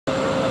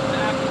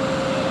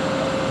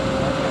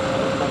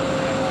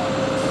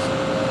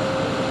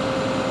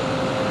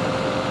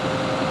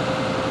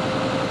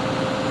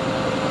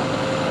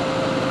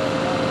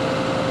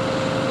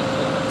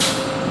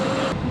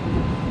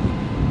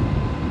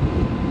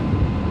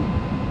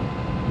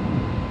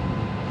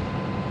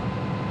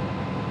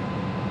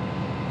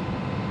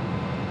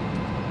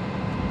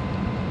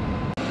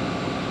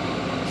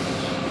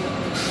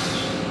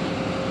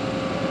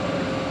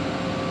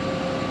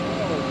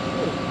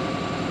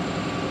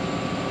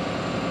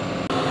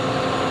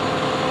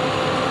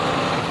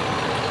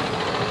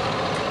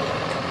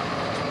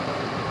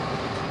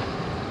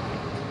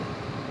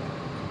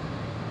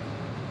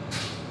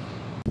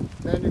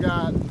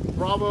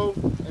Bravo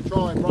and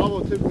Charlie.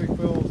 Bravo typically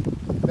fills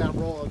that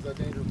role as a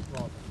dangerous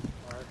crossing.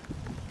 All right,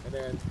 and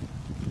then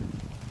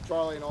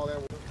Charlie and all that.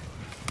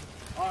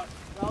 All right,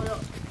 rally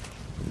up.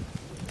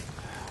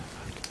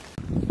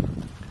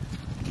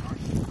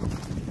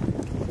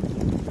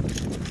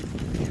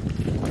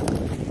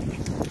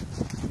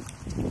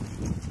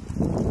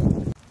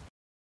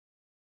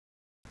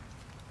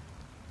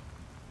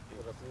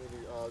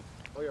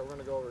 Oh yeah, we're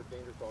gonna go over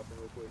danger crossing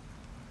real quick,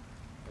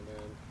 and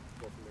then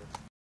go from there.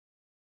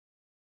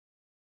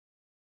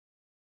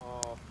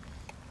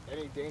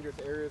 Any dangerous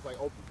areas like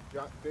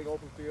big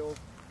open fields,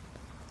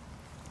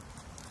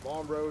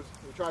 long roads,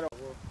 we try to,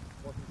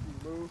 once we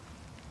see move,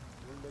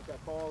 we make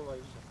that call,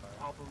 like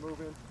alpha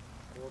moving,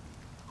 we'll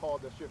call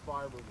the shift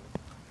fire movement.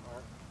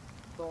 Alright.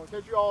 So in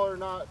case you all are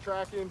not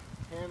tracking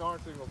hand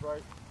arm signals,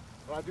 right?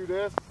 When I do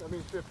this, that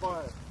means shift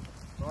fire,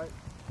 right?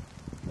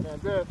 And then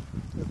this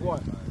is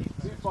what?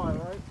 Deep fire,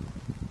 right?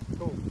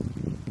 Cool.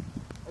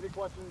 Any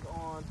questions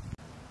on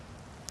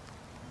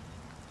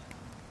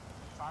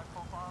side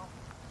profile?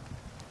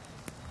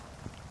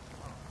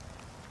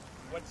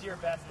 What's your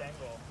best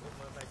angle?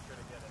 We'll make sure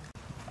to get it.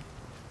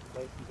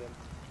 Nice and dim.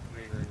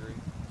 Green. Nice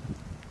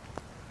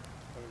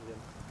and dim.